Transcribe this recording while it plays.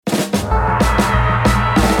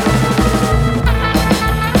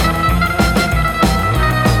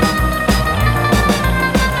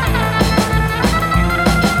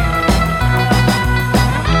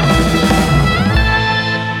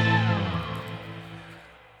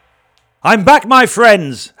I'm back, my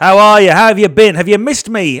friends. How are you? How have you been? Have you missed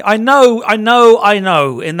me? I know.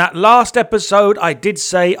 In that last episode, I did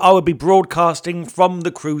say I would be broadcasting from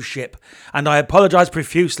the cruise ship, and I apologise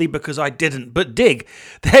profusely because I didn't. But dig,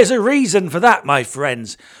 there's a reason for that, my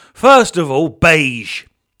friends. First of all, beige.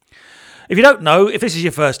 If you don't know, if this is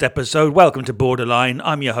your first episode, welcome to Borderline.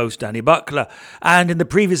 I'm your host, Danny Buckler. And in the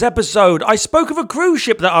previous episode, I spoke of a cruise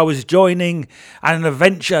ship that I was joining and an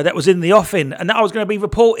adventure that was in the offing and that I was going to be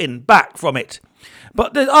reporting back from it.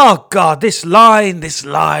 But, this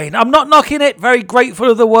line. I'm not knocking it. Very grateful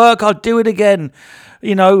of the work. I'll do it again.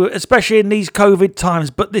 You know, especially in these COVID times.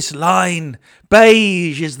 But this line,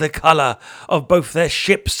 beige is the colour of both their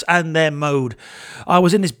ships and their mode. I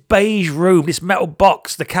was in this beige room, this metal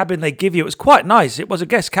box, the cabin they give you. It was quite nice. It was a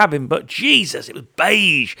guest cabin, but Jesus, it was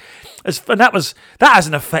beige. And that has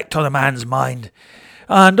an effect on a man's mind.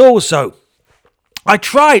 And also, I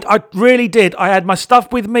really did. I had my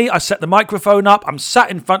stuff with me. I set the microphone up. I'm sat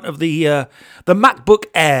in front of the MacBook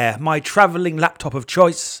Air, my travelling laptop of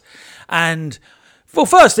choice. And well,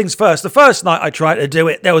 first things first, the first night I tried to do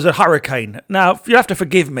it, there was a hurricane. Now, you have to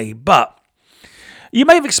forgive me, but you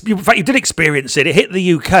may have, in fact, you did experience it. It hit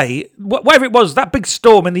the UK, whatever it was, that big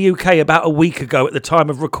storm in the UK about a week ago at the time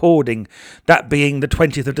of recording, that being the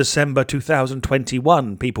 20th of December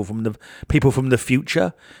 2021. People from the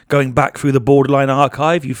future, going back through the Borderline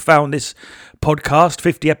archive, you found this podcast,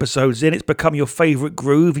 50 episodes in, it's become your favourite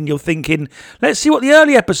groove, and you're thinking, let's see what the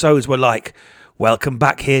early episodes were like. Welcome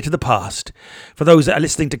back here to the past. For those that are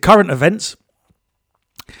listening to current events,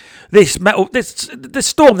 the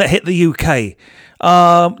storm that hit the UK,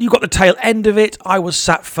 you got the tail end of it. I was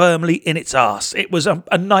sat firmly in its arse. It was a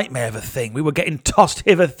nightmare of a thing. We were getting tossed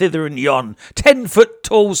hither, thither and yon. 10-foot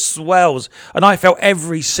tall swells, and I felt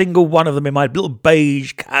every single one of them in my little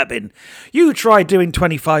beige cabin. You try doing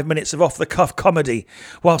 25 minutes of off-the-cuff comedy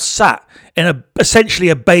while sat in essentially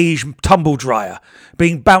a beige tumble dryer,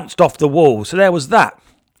 being bounced off the wall. So there was that.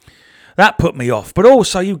 That put me off. But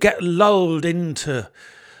also you get lulled into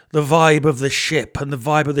the vibe of the ship, and the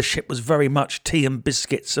vibe of the ship was very much tea and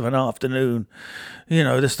biscuits of an afternoon. You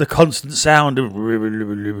know, just the constant sound of as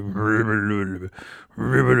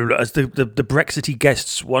the Brexity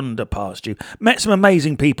guests wander past you. Met some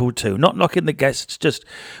amazing people too, not knocking the guests,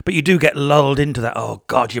 but you do get lulled into that, oh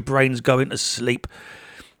God, your brain's going to sleep.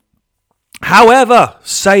 However,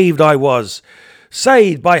 I was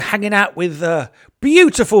saved by hanging out with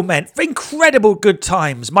beautiful men, incredible good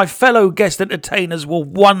times. My fellow guest entertainers were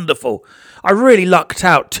wonderful. I really lucked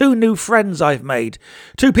out. 2 new friends I've made.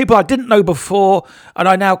 2 people I didn't know before, and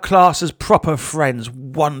I now class as proper friends.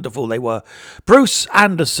 Wonderful they were. Bruce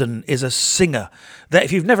Anderson is a singer that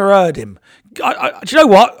if you've never heard him, do you know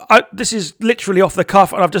what? This is literally off the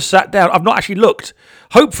cuff, and I've just sat down. I've not actually looked.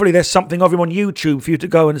 Hopefully there's something of him on YouTube for you to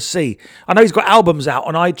go and see. I know he's got albums out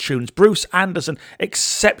on iTunes. Bruce Anderson,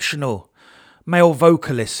 exceptional male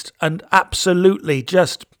vocalist, and absolutely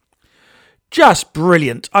just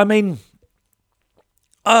brilliant. I mean,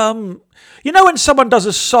 you know when someone does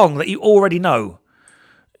a song that you already know,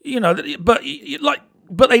 you know, but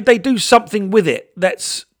they do something with it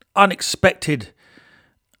that's unexpected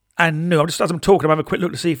and new. As I'm talking, I'm having a quick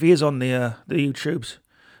look to see if he is on the YouTubes.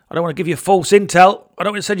 I don't want to give you false intel. I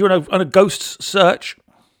don't want to send you on a ghost search.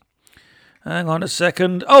 Hang on a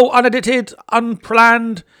second. Oh, unedited,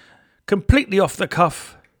 unplanned, completely off the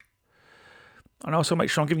cuff. And also make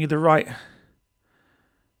sure I'm giving you the right,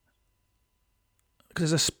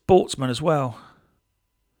 because there's a sportsman as well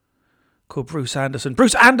called Bruce Anderson.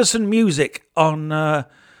 Bruce Anderson Music on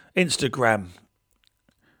Instagram.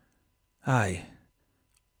 Aye.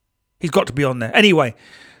 He's got to be on there. Anyway,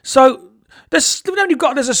 so there's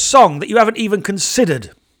a song that you haven't even considered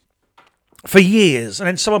for years, and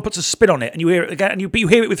then someone puts a spin on it, and you hear it again, and you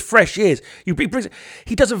hear it with fresh ears.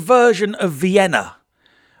 He does a version of Vienna.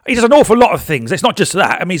 He does an awful lot of things. It's not just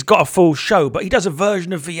that. I mean, he's got a full show, but he does a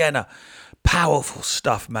version of Vienna. Powerful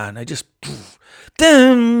stuff, man. They just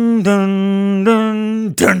dun dun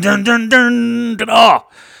dun dun dun dun dun. Oh,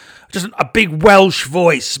 just a big Welsh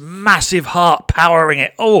voice, massive heart powering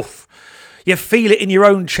it. Oh, you feel it in your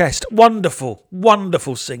own chest. Wonderful,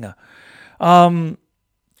 wonderful singer. And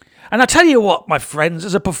I tell you what, my friends,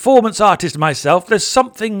 as a performance artist myself, there's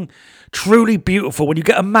something truly beautiful when you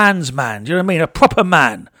get a man's man. Do you know what I mean? A proper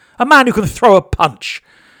man. A man who can throw a punch.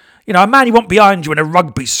 You know, a man who won't behind you in a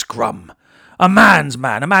rugby scrum. A man's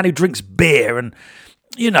man. A man who drinks beer and,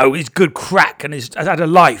 you know, is good crack and has had a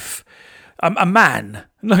life. A man.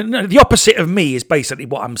 No, the opposite of me is basically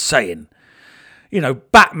what I'm saying. You know,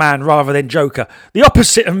 Batman rather than Joker. The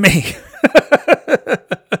opposite of me.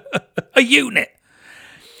 A unit.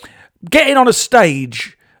 Getting on a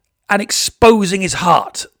stage and exposing his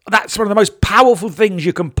heart. That's one of the most powerful things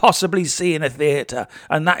you can possibly see in a theatre,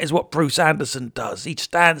 and that is what Bruce Anderson does. He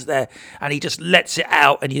stands there and he just lets it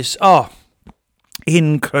out, and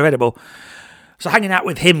incredible. So hanging out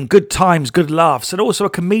with him, good times, good laughs, and also a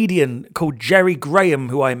comedian called Jerry Graham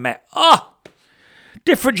who I met.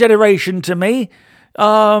 Different generation to me,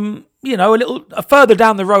 a little further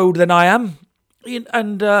down the road than I am,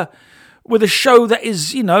 and with a show that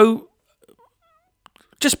is,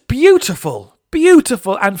 just beautiful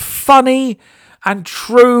and funny and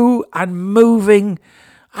true and moving,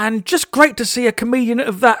 and just great to see a comedian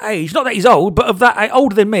of that age. Not that he's old, but of that age,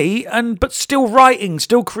 older than me, but still writing,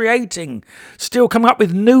 still creating, still coming up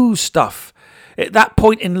with new stuff at that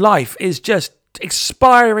point in life is just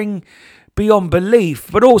inspiring beyond belief,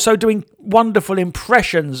 but also doing wonderful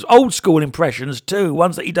impressions, old school impressions too,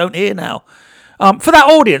 ones that you don't hear now. For that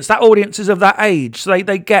audience is of that age, so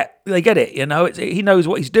they get it. He knows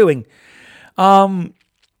what he's doing.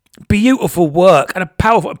 Beautiful work, and a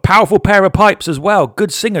powerful pair of pipes as well.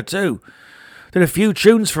 Good singer too. Did a few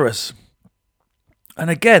tunes for us, and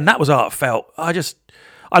again that was heartfelt.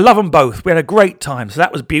 I love them both. We had a great time, so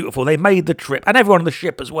that was beautiful. They made the trip, and everyone on the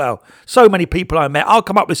ship as well. So many people I met. I'll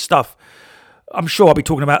come up with stuff. I'm sure I'll be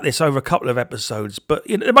talking about this over a couple of episodes, but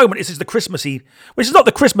at the moment this is the Christmassy. Well, this is not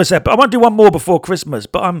the Christmas episode. I want to do one more before Christmas,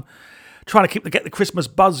 but I'm trying to get the Christmas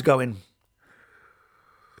buzz going.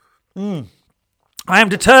 I am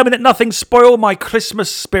determined that nothing spoil my Christmas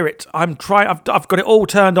spirit. I've got it all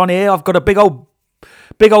turned on here. I've got a big old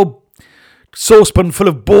saucepan full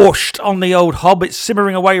of borscht on the old hob. It's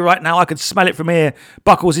simmering away right now. I can smell it from here.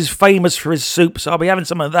 Buckles is famous for his soup, so I'll be having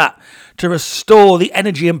some of that to restore the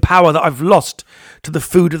energy and power that I've lost to the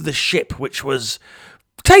food of the ship, which was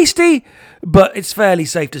tasty, but it's fairly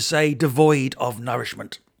safe to say devoid of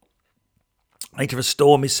nourishment. I need to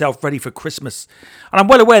restore myself ready for Christmas. And I'm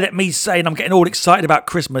well aware that me saying I'm getting all excited about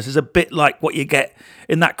Christmas is a bit like what you get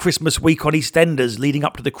in that Christmas week on EastEnders leading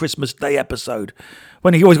up to the Christmas Day episode.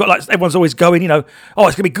 When you always got everyone's always going, it's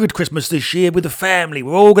going to be good Christmas this year with the family.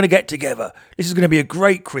 We're all going to get together. This is going to be a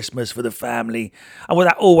great Christmas for the family. And what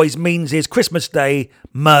that always means is Christmas Day,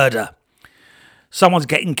 murder. Someone's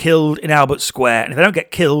getting killed in Albert Square. And if they don't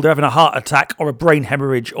get killed, they're having a heart attack or a brain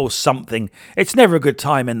hemorrhage or something. It's never a good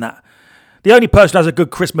time in that. The only person who has a good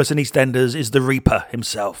Christmas in EastEnders is the Reaper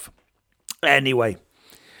himself. Anyway,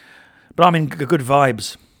 but I'm in good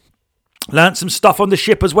vibes. Learned some stuff on the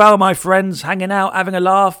ship as well, my friends. Hanging out, having a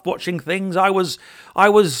laugh, watching things. I was,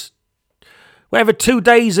 2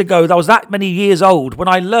 days ago, I was that many years old when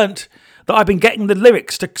I learnt that I've been getting the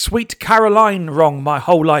lyrics to Sweet Caroline wrong my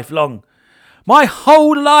whole life long. My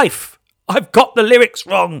whole life, I've got the lyrics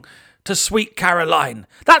wrong to Sweet Caroline.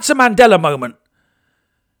 That's a Mandela moment.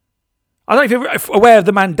 I don't know if you're aware of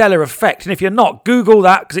the Mandela effect, and if you're not, Google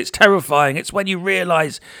that because it's terrifying. It's when you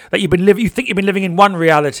realise that you think you've been living in one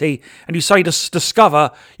reality, and you suddenly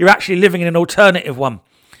discover you're actually living in an alternative one.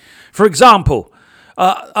 For example,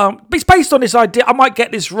 it's based on this idea. I might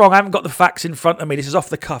get this wrong. I haven't got the facts in front of me. This is off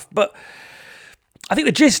the cuff, but I think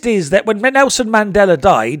the gist is that when Nelson Mandela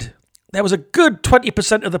died, there was a good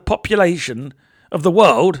 20% of the population of the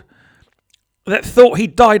world that thought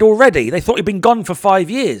he'd died already. They thought he'd been gone for 5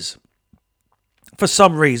 years. For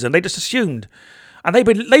some reason, they just assumed, and they've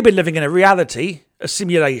been living in a reality, a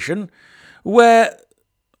simulation, where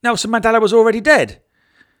Nelson Mandela was already dead.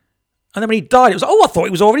 And then when he died, it was I thought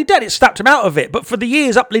he was already dead. It snapped him out of it. But for the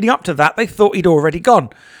years leading up to that, they thought he'd already gone.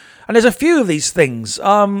 And there's a few of these things.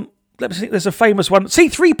 Let me see. There's a famous one.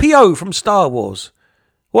 C-3PO from Star Wars.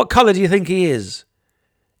 What colour do you think he is?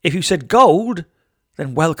 If you said gold,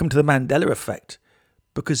 then welcome to the Mandela effect,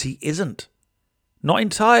 because he isn't. Not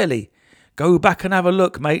entirely. Go back and have a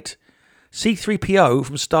look, mate. C-3PO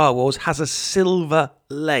from Star Wars has a silver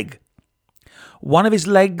leg. One of his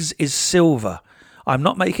legs is silver. I'm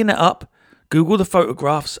not making it up. Google the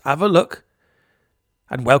photographs, have a look.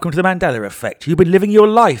 And welcome to the Mandela effect. You've been living your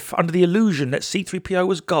life under the illusion that C-3PO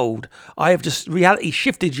was gold. I have just reality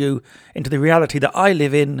shifted you into the reality that I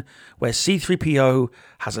live in, where C-3PO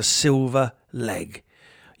has a silver leg.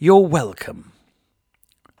 You're welcome.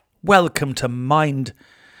 Welcome to Mind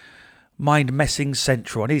Messing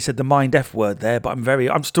Central. I nearly said the mind F word there, but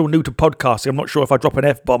I'm still new to podcasting. I'm not sure if I drop an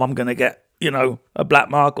F-bomb, I'm going to get, a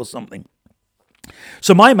black mark or something.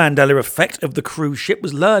 So my Mandela effect of the cruise ship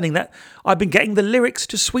was learning that I've been getting the lyrics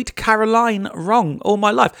to Sweet Caroline wrong all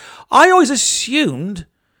my life. I always assumed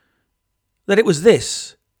that it was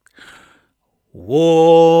this.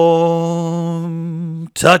 Warm,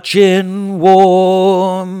 touching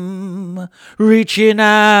warm, reaching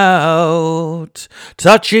out,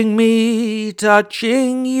 touching me,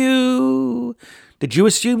 touching you. Did you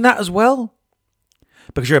assume that as well?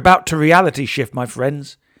 Because you're about to reality shift, my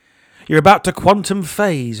friends. You're about to quantum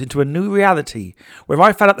phase into a new reality where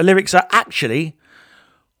I found out the lyrics are actually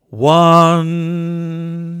one,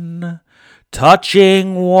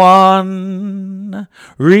 touching one,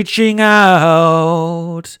 reaching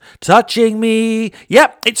out, touching me.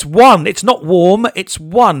 Yep, it's one. It's not warm, it's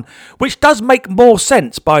one, which does make more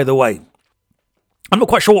sense, by the way. I'm not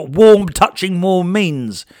quite sure what warm, touching more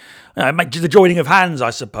means. The joining of hands, I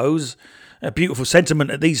suppose. A beautiful sentiment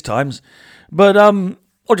at these times. But,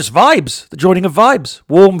 or just vibes, the joining of vibes.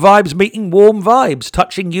 Warm vibes meeting warm vibes.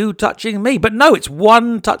 Touching you, touching me. But no, it's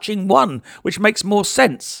one touching one, which makes more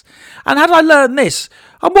sense. And how did I learn this?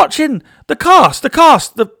 I'm watching the cast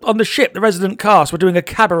on the ship, the resident cast. We're doing a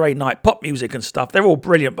cabaret night, pop music and stuff. They're all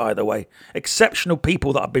brilliant, by the way. Exceptional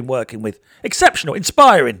people that I've been working with. Exceptional,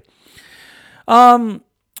 inspiring.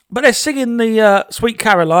 But they're singing the Sweet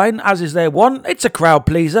Caroline, as is their wont. It's a crowd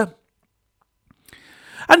pleaser.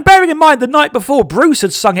 And bearing in mind, the night before, Bruce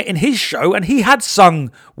had sung it in his show, and he had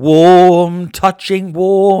sung warm, touching,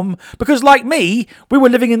 warm, because like me, we were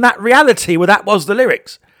living in that reality where that was the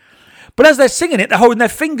lyrics. But as they're singing it, they're holding their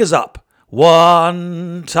fingers up.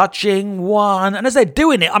 One, touching, one. And as they're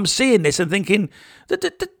doing it, I'm seeing this and thinking, is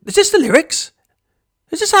this the lyrics?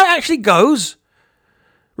 Is this how it actually goes?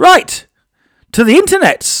 Right. To the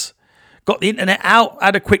internets. Got the internet out,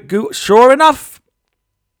 had a quick Google. Sure enough,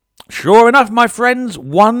 my friends,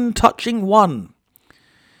 one touching one.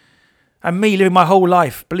 And me living my whole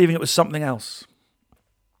life believing it was something else.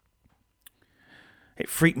 It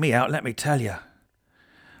freaked me out, let me tell you.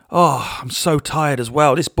 Oh, I'm so tired as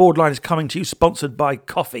well. This Borderline is coming to you sponsored by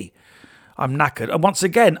coffee. I'm knackered. And once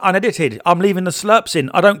again, unedited. I'm leaving the slurps in.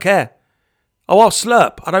 I don't care. Oh, I'll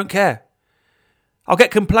slurp. I don't care. I'll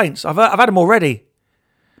get complaints. I've had them already.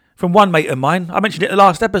 From one mate of mine. I mentioned it in the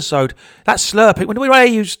last episode. That slurping.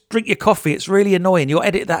 When you drink your coffee, it's really annoying. You'll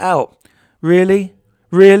edit that out. Really?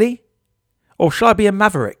 Really? Or shall I be a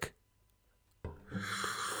maverick?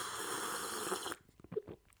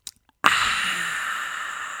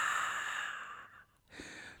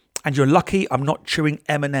 And you're lucky I'm not chewing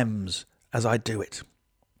M&Ms as I do it.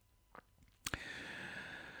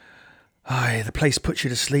 Aye, the place puts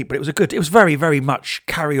you to sleep, but it was very, very much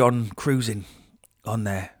carry-on cruising on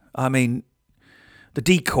there. I mean, the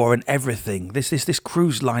decor and everything. This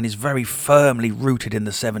cruise line is very firmly rooted in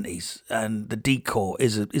the 70s, and the decor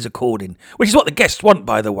is according, which is what the guests want,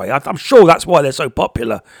 by the way. I'm sure that's why they're so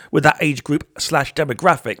popular with that age group /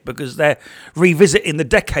 demographic, because they're revisiting the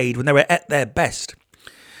decade when they were at their best,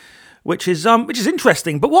 which is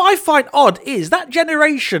interesting. But what I find odd is that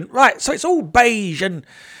generation, right? So it's all beige and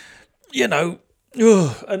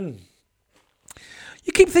and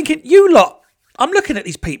you keep thinking, you lot. I'm looking at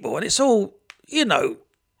these people and it's all, I mean,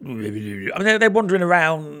 they're wandering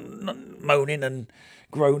around moaning and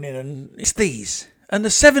groaning, and it's these. And the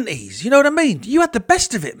 70s, you know what I mean? You had the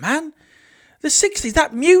best of it, man. The 60s,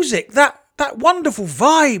 that music, that wonderful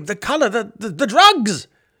vibe, the colour, the drugs.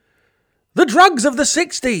 The drugs of the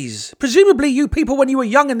 60s. Presumably you people, when you were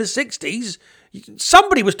young in the 60s,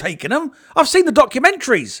 somebody was taking them. I've seen the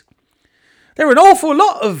documentaries. There were an awful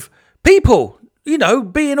lot of people,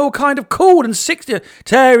 being all kind of cool and 60.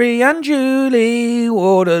 Terry and Julie,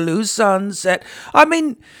 Waterloo Sunset. I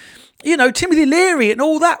mean, Timothy Leary and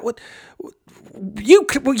all that. You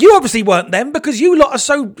obviously weren't them because you lot are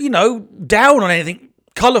so, down on anything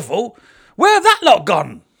colourful. Where have that lot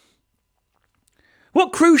gone?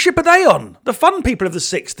 What cruise ship are they on? The fun people of the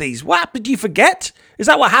 60s. What, did you forget? Is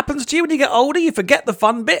that what happens to you when you get older? You forget the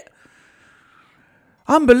fun bit?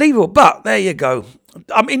 Unbelievable. But there you go.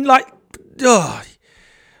 I mean, like I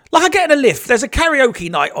get in a lift. There's a karaoke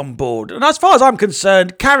night on board. And as far as I'm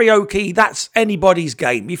concerned, karaoke, that's anybody's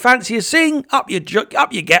game. You fancy a sing? Up you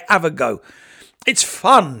get, have a go. It's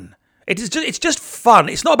fun. It's just fun.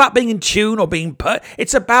 It's not about being in tune or being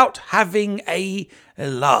it's about having a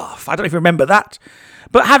laugh. I don't know if you remember that.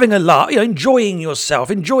 But having a laugh, enjoying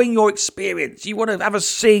yourself, enjoying your experience. You want to have a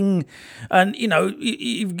sing and,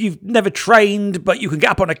 you've never trained, but you can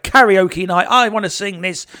get up on a karaoke night. I want to sing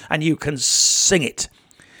this, and you can sing it.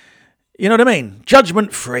 You know what I mean?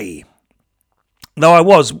 Judgment free. Though I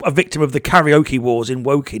was a victim of the karaoke wars in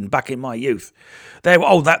Woking back in my youth. That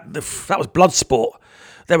was blood sport.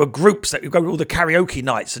 There were groups that would go to all the karaoke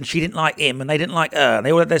nights, and she didn't like him, and they didn't like her, and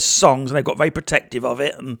they all had their songs, and they got very protective of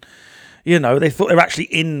it, and they thought they were actually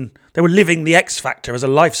they were living the X Factor as a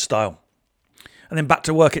lifestyle. And then back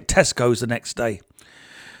to work at Tesco's the next day.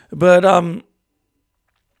 But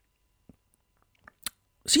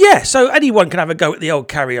So anyone can have a go at the old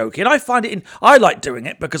karaoke, and I like doing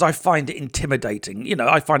it because I find it intimidating.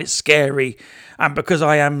 I find it scary, and because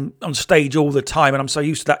I am on stage all the time, and I'm so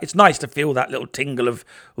used to that, it's nice to feel that little tingle of,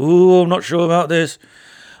 ooh, I'm not sure about this.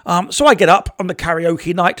 So I get up on the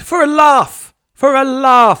karaoke night for a laugh,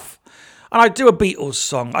 and I do a Beatles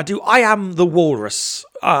song. I do "I Am the Walrus,"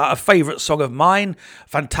 a favourite song of mine,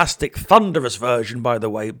 fantastic thunderous version, by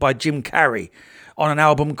the way, by Jim Carrey, on an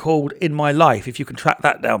album called In My Life, if you can track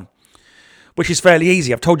that down, which is fairly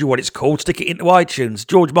easy. I've told you what it's called. Stick it into iTunes.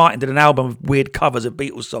 George Martin did an album of weird covers of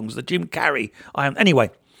Beatles songs. The Jim Carrey,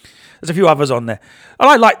 Anyway, there's a few others on there. And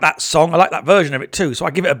I like that song. I like that version of it too. So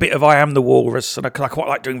I give it a bit of I Am the Walrus. And I quite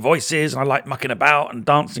like doing voices. And I like mucking about and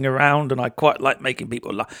dancing around. And I quite like making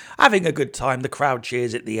people laugh. Having a good time. The crowd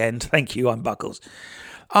cheers at the end. Thank you, I'm Buckles.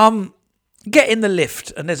 Get in the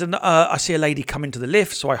lift, and I see a lady come into the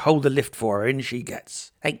lift, so I hold the lift for her, and she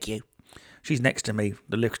gets. Thank you. She's next to me.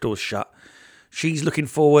 The lift door's shut. She's looking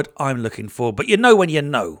forward. I'm looking forward. But when you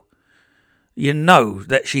know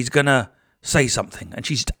that she's gonna say something, and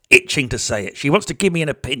she's itching to say it. She wants to give me an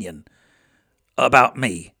opinion about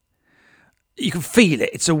me. You can feel it.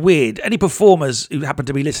 It's a weird. Any performers who happen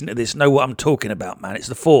to be listening to this know what I'm talking about, man. It's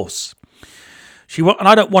the force. And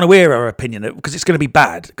I don't want to hear her opinion because it's going to be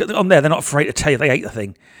bad. On there, they're not afraid to tell you they hate the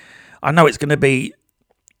thing. I know it's going to be.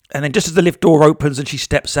 And then just as the lift door opens and she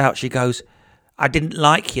steps out, she goes, "I didn't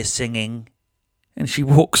like your singing." And she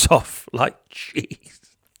walks off like, jeez.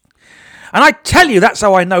 And I tell you, that's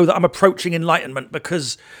how I know that I'm approaching enlightenment,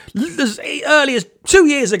 because as early as 2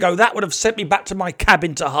 years ago, that would have sent me back to my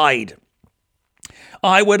cabin to hide.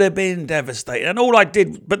 I would have been devastated. And all I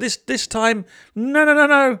did, but this time,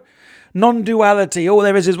 no. Non-duality. All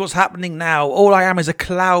there is what's happening now. All I am is a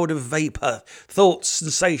cloud of vapour. Thoughts,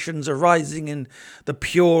 sensations arising in the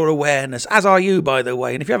pure awareness. As are you, by the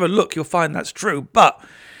way. And if you have a look, you'll find that's true. But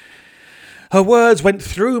her words went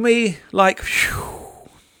through me like phew,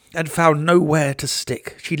 and found nowhere to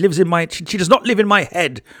stick. She does not live in my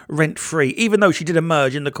head rent-free, even though she did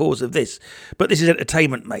emerge in the course of this. But this is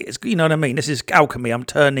entertainment, mate. You know what I mean? This is alchemy. I'm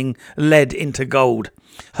turning lead into gold.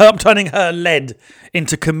 I'm turning her lead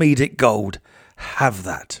into comedic gold. Have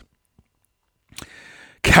that.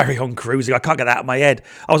 Carry on cruising. I can't get that out of my head.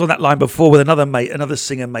 I was on that line before with another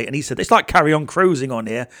singer mate, and he said, it's like Carry On Cruising on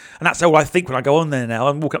here. And that's all I think when I go on there now.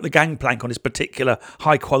 I'm walking up the gangplank on this particular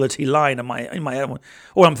high quality line in my head.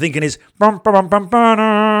 All I'm thinking is, bum, bum, bum,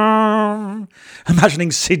 bum,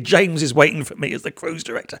 imagining Sid James is waiting for me as the cruise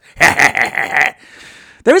director.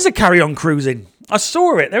 There is a Carry On Cruising. I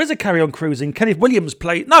saw it. There is a Carry On Cruising.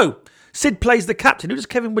 Sid plays the captain. Who does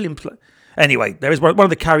Kevin Williams play? Anyway, there is one of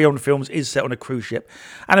the Carry On films is set on a cruise ship.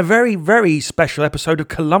 And a very, very special episode of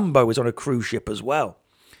Columbo is on a cruise ship as well.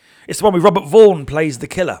 It's the one where Robert Vaughn plays the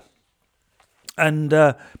killer. And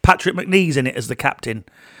Patrick McNee's in it as the captain.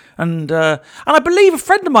 And I believe a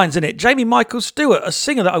friend of mine's in it, Jamie Michael Stewart, a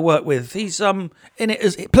singer that I work with. He's in it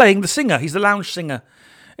as playing the singer. He's the lounge singer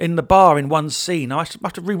in the bar in one scene. I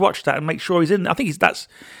have to rewatch that and make sure he's in it. I think he's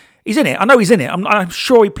in it. I know he's in it. I'm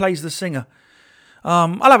sure he plays the singer.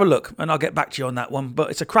 I'll have a look and I'll get back to you on that one.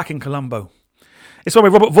 But it's a cracking Columbo. It's one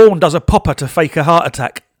where Robert Vaughn does a popper to fake a heart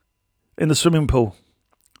attack in the swimming pool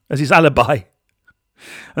as his alibi.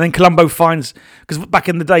 And then Columbo finds, because back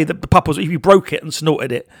in the day, the pup was, he broke it and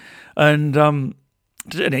snorted it. And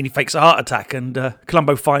then he fakes a heart attack, and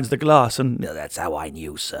Columbo finds the glass. And that's how I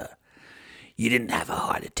knew, sir. You didn't have a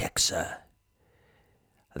heart attack, sir.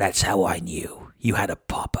 That's how I knew you had a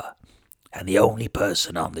popper. And the only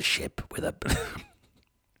person on the ship with a...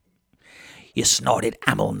 You snorted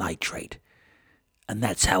amyl nitrate. And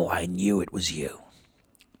that's how I knew it was you.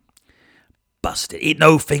 Busted.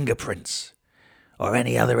 No fingerprints or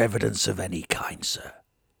any other evidence of any kind, sir.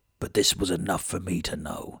 But this was enough for me to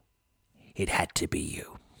know it had to be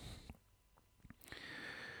you.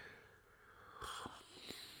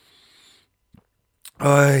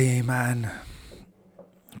 Oy, man.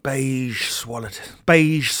 Beige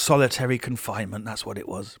solitary confinement, that's what it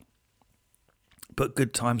was. But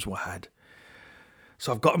good times were had.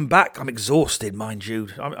 So I've gotten back. I'm exhausted, mind you.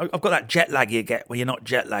 I've got that jet lag you get when you're not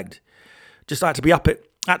jet lagged. Just I had to be up at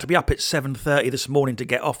 7:30 this morning to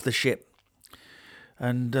get off the ship.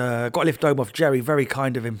 And got a lift home off Jerry, very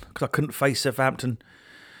kind of him, because I couldn't face Southampton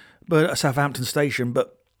station.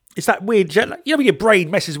 But it's that weird jet lag. You know when your brain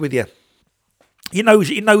messes with you. It knows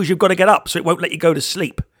you've got to get up, so it won't let you go to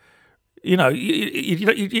sleep.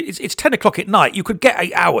 It's 10 o'clock at night. You could get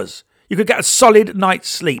 8 hours. You could get a solid night's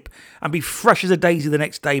sleep and be fresh as a daisy the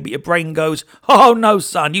next day. But your brain goes, "Oh no,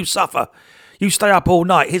 son, you suffer. You stay up all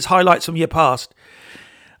night. Here's highlights from your past."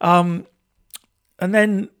 And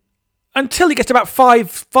then until it gets to about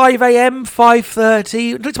 5 a.m,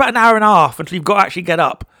 5:30. It's about an hour and a half until you've got to actually get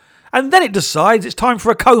up. And then it decides it's time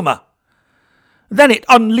for a coma. Then it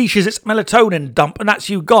unleashes its melatonin dump, and that's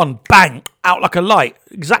you gone. Bang! Out like a light.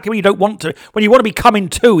 Exactly when you don't want to. When you want to be coming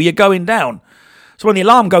to, you're going down. So when the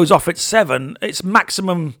alarm goes off at 7, it's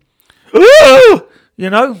maximum...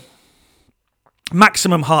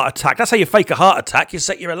 maximum heart attack. That's how you fake a heart attack. You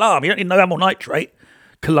set your alarm. You don't need no amyl nitrate,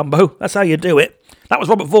 Columbo. That's how you do it. That was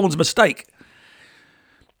Robert Vaughan's mistake.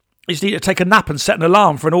 You just need to take a nap and set an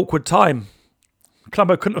alarm for an awkward time.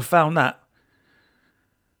 Columbo couldn't have found that.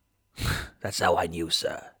 That's how I knew,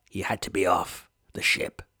 sir. You had to be off the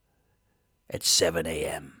ship at 7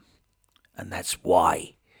 a.m. And that's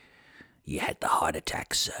why you had the heart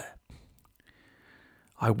attack, sir.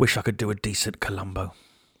 I wish I could do a decent Columbo.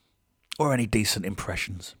 Or any decent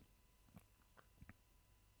impressions.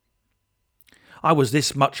 I was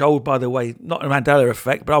this much old, by the way, not a Mandela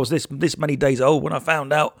effect, but I was this many days old when I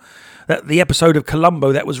found out that the episode of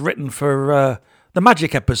Columbo that was written for the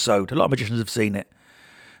Magic episode, a lot of magicians have seen it,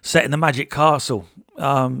 set in the Magic Castle.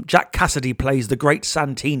 Jack Cassidy plays the Great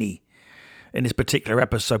Santini in this particular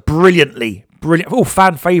episode. Brilliant. Oh,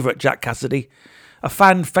 fan favourite, Jack Cassidy. A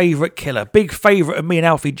fan favourite killer. Big favourite of me and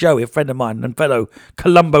Alfie Joey, a friend of mine and fellow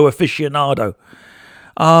Columbo aficionado.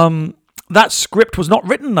 That script was not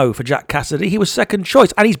written, though, for Jack Cassidy. He was second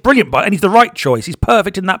choice, and he's brilliant, and he's the right choice. He's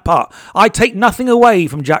perfect in that part. I take nothing away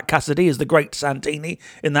from Jack Cassidy as the Great Santini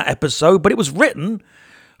in that episode, but it was written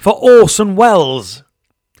for Orson Welles.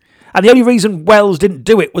 And the only reason Welles didn't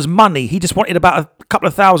do it was money. He just wanted about a couple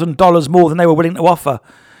of $1,000 more than they were willing to offer.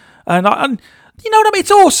 And you know what I mean? It's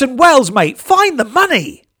Orson Welles, mate. Find the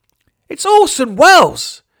money. It's Orson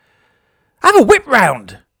Welles. Have a whip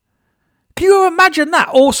round. Can you imagine that?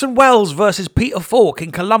 Orson Welles versus Peter Falk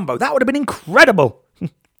in Columbo. That would have been incredible.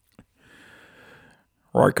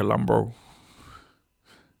 Right, Columbo.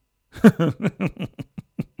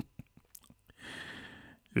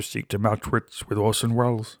 You seek to match wits with Orson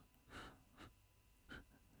Welles.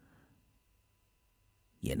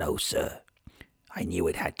 You know, sir, I knew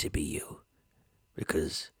it had to be you.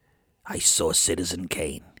 Because I saw Citizen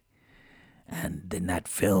Kane. And in that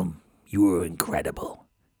film, you were incredible.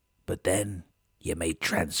 But then you made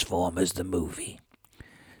Transformers the movie.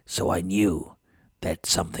 So I knew that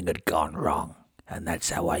something had gone wrong. And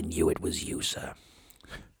that's how I knew it was you, sir.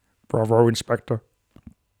 Bravo, Inspector.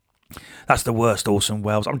 That's the worst Orson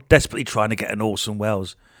Welles. I'm desperately trying to get an Orson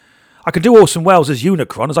Welles. I can do Orson Welles as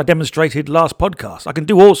Unicron, as I demonstrated last podcast. I can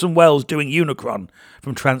do Orson Welles doing Unicron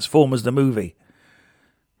from Transformers the movie.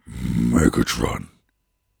 Megatron.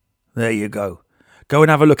 There you go. Go and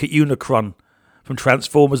have a look at Unicron from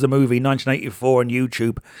Transformers the movie 1984 on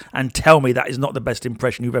YouTube and tell me that is not the best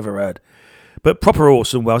impression you've ever heard. But proper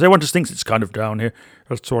Orson Welles, everyone just thinks it's kind of down here.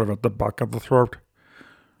 It's sort of at the back of the throat.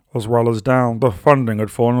 As well as down, the funding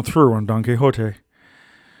had fallen through on Don Quixote.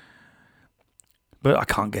 But I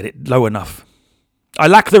can't get it low enough. I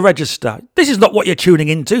lack the register. This is not what you're tuning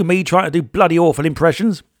into, me trying to do bloody awful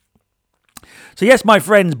impressions. So yes, my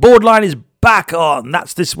friends, Borderline is back on.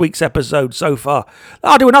 That's this week's episode so far.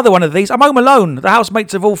 I'll do another one of these. I'm home alone. The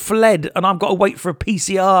housemates have all fled and I've got to wait for a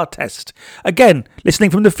PCR test. Again, listening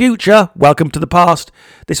from the future, welcome to the past.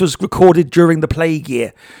 This was recorded during the plague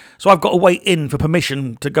year. So I've got to wait in for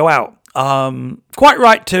permission to go out. Quite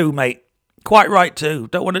right too, mate. Quite right too.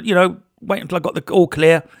 Don't want to, wait until I got the all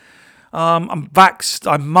clear. I'm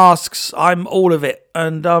vaxxed, I'm masks, I'm all of it.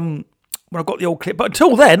 And when I've got the all clear. But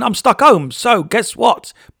until then, I'm stuck home. So guess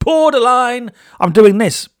what? Borderline. I'm doing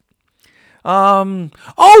this. And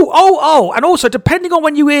also, depending on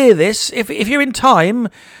when you hear this, if you're in time,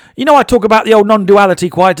 I talk about the old non-duality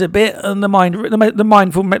quite a bit and the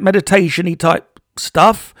mindful meditation-y type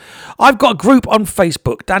stuff. I've got a group on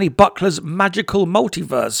Facebook, Danny Buckler's Magical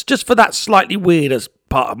Multiverse, just for that slightly weird as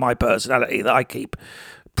part of my personality that I keep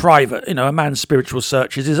private. A man's spiritual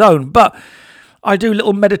search is his own, but I do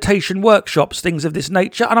little meditation workshops, things of this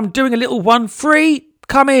nature, and I'm doing a little one free.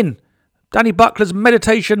 Come in. Danny Buckler's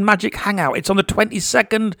Meditation Magic Hangout. It's on the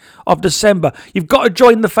 22nd of December. You've got to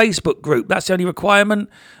join the Facebook group. That's the only requirement.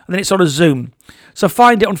 And then it's on a Zoom. So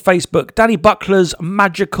find it on Facebook. Danny Buckler's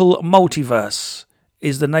Magical Multiverse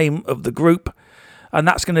is the name of the group. And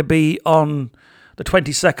that's going to be on the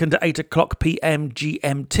 22nd at 8 o'clock p.m.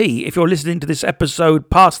 GMT. If you're listening to this episode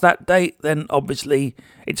past that date, then obviously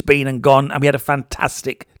it's been and gone. And we had a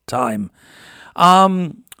fantastic time.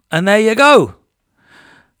 And there you go.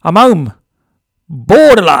 I'm home.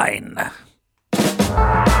 Borderline.